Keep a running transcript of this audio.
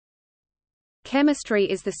Chemistry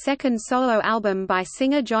is the second solo album by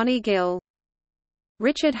singer Johnny Gill.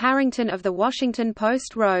 Richard Harrington of The Washington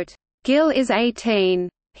Post wrote, "Gill is 18.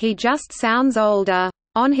 He just sounds older,"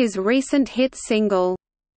 on his recent hit single,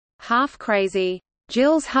 Half Crazy.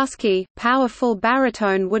 Gill's husky, powerful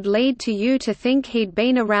baritone would lead to you to think he'd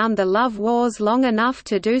been around the love wars long enough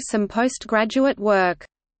to do some postgraduate work.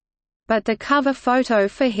 But the cover photo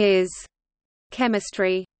for his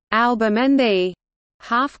Chemistry album and the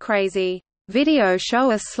Half Crazy video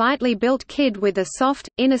show a slightly built kid with a soft,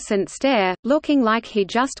 innocent stare, looking like he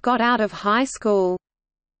just got out of high school.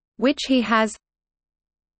 Which he has.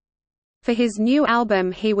 For his new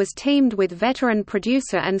album he was teamed with veteran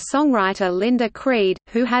producer and songwriter Linda Creed,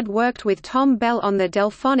 who had worked with Tom Bell on the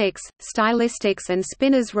Delphonics, Stylistics and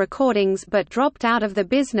Spinners recordings but dropped out of the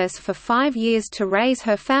business for 5 years to raise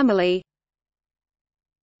her family.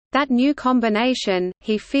 That new combination,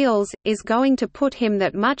 he feels, is going to put him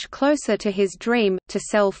that much closer to his dream, to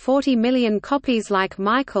sell 40 million copies like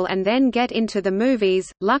Michael and then get into the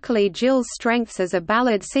movies. Luckily, Gill's strengths as a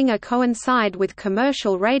ballad singer coincide with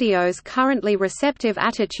commercial radio's currently receptive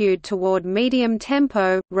attitude toward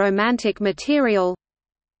medium-tempo, romantic material.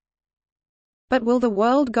 But will the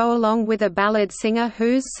world go along with a ballad singer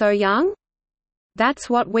who's so young? That's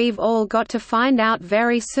what we've all got to find out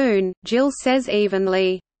very soon, Gill says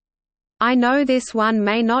evenly. I know this one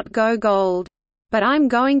may not go gold. But I'm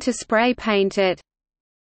going to spray paint it.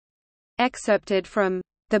 Excerpted from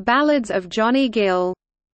The Ballads of Johnny Gill.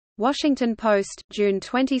 Washington Post, June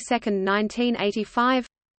 22, 1985.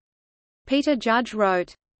 Peter Judge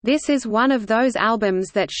wrote, "This is one of those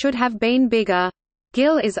albums that should have been bigger.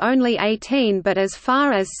 Gill is only 18 but as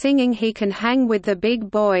far as singing he can hang with the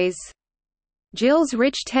big boys. Gill's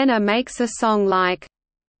rich tenor makes a song like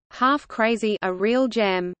Half Crazy a real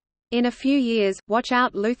gem. In a few years, watch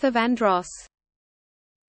out Luther Vandross."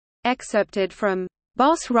 Excerpted from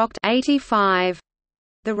Boss Rocked 85.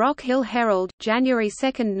 The Rock Hill Herald, January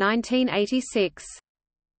 2, 1986.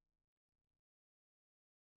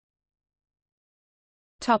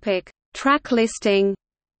 Topic: Track listing.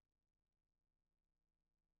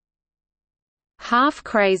 Half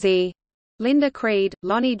Crazy, Linda Creed,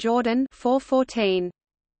 Lonnie Jordan, 414.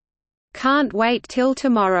 Can't Wait Till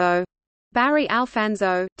Tomorrow, Barry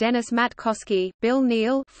Alfonso, Dennis Matkowski, Bill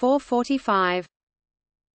Neal, 445.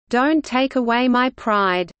 Don't Take Away My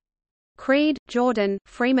Pride, Creed, Jordan,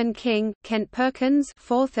 Freeman King, Kent Perkins,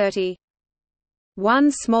 430. One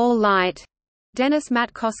Small Light, Dennis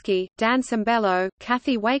Matkowski, Dan Cimbello,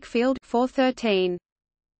 Kathy Wakefield, 413.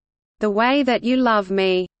 The Way That You Love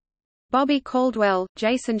Me, Bobby Caldwell,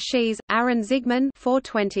 Jason Shees, Aaron Zigman,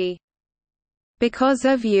 420. Because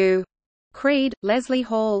of You, Creed, Leslie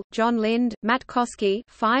Hall, John Lind, Matkowski,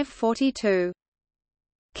 542.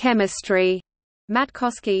 Chemistry,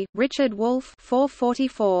 Matkowski, Richard Wolfe,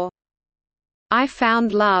 444. I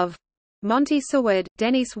Found Love, Monty Seward,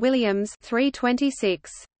 Dennis Williams, 326.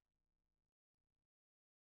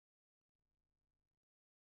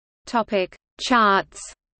 Topic: Charts.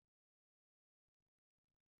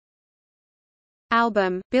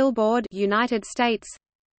 Album, Billboard, United States.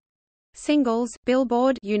 Singles,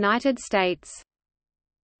 Billboard, United States.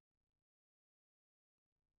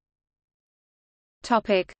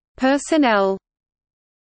 Topic: Personnel.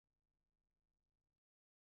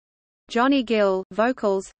 Johnny Gill,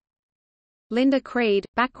 vocals. Linda Creed,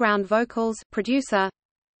 background vocals, producer.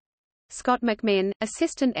 Scott McMinn,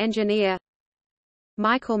 assistant engineer.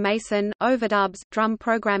 Michael Mason, overdubs, drum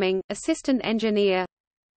programming, assistant engineer.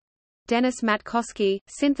 Dennis Matkowski,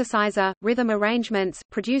 synthesizer, rhythm arrangements,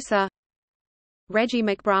 producer. Reggie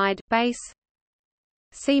McBride, bass.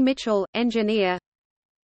 C. Mitchell, engineer.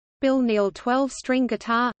 Bill Neal, 12-string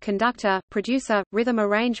guitar, conductor, producer, rhythm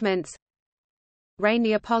arrangements. Ray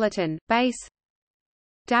Neapolitan, bass.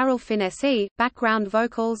 Daryl Finnesi, background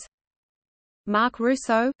vocals. Mark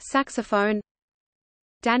Russo, saxophone.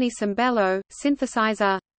 Danny Cimbello,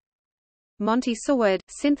 synthesizer. Monty Seward,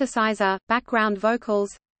 synthesizer, background vocals.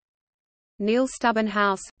 Neil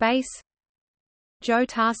Stubbenhouse, bass. Joe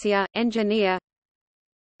Tarsia, engineer.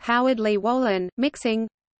 Howard Lee Wolin, mixing.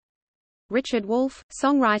 Richard Wolfe,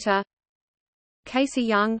 songwriter. Casey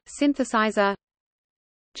Young, synthesizer.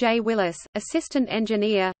 Jay Willis, assistant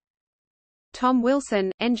engineer. Tom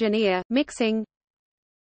Wilson, engineer, mixing.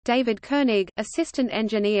 David Koenig, assistant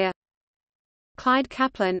engineer. Clyde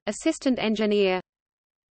Kaplan, assistant engineer.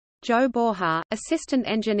 Joe Borja, assistant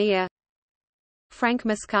engineer. Frank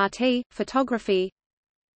Mascati, photography.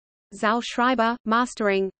 Zal Schreiber,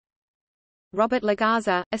 mastering. Robert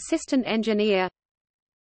Lagaza, assistant engineer.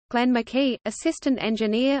 Glenn McKee, assistant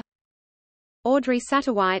engineer. Audrey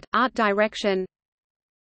Satterwhite, art direction.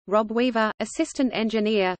 Rob Weaver, assistant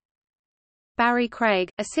engineer. Barry Craig,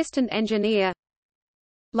 assistant engineer.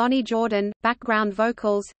 Lonnie Jordan, background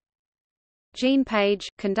vocals. Gene Page,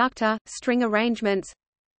 conductor, string arrangements.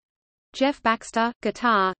 Jeff Baxter,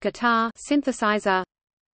 guitar synthesizer.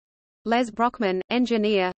 Les Brockman,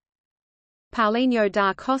 engineer. Paulinho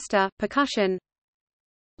da Costa, percussion.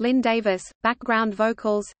 Lynn Davis, background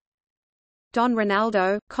vocals. Don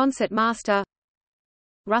Ronaldo, concert master.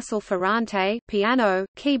 Russell Ferrante, piano,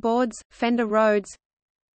 keyboards, Fender Rhodes.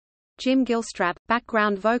 Jim Gilstrap,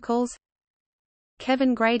 background vocals.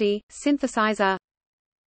 Kevin Grady, synthesizer.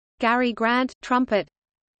 Gary Grant, trumpet.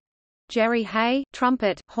 Jerry Hay,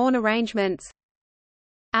 trumpet, horn arrangements.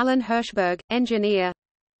 Alan Hirschberg, engineer.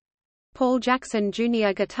 Paul Jackson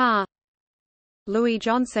Jr. guitar. Louis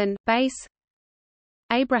Johnson, bass.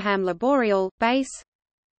 Abraham Laboriel, bass.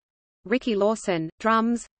 Ricky Lawson,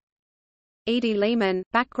 drums. Edie Lehman,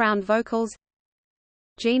 background vocals.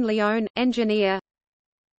 Gene Leone, engineer.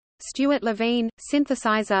 Stuart Levine,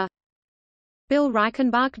 synthesizer. Bill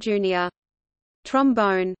Reichenbach Jr.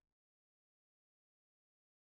 trombone.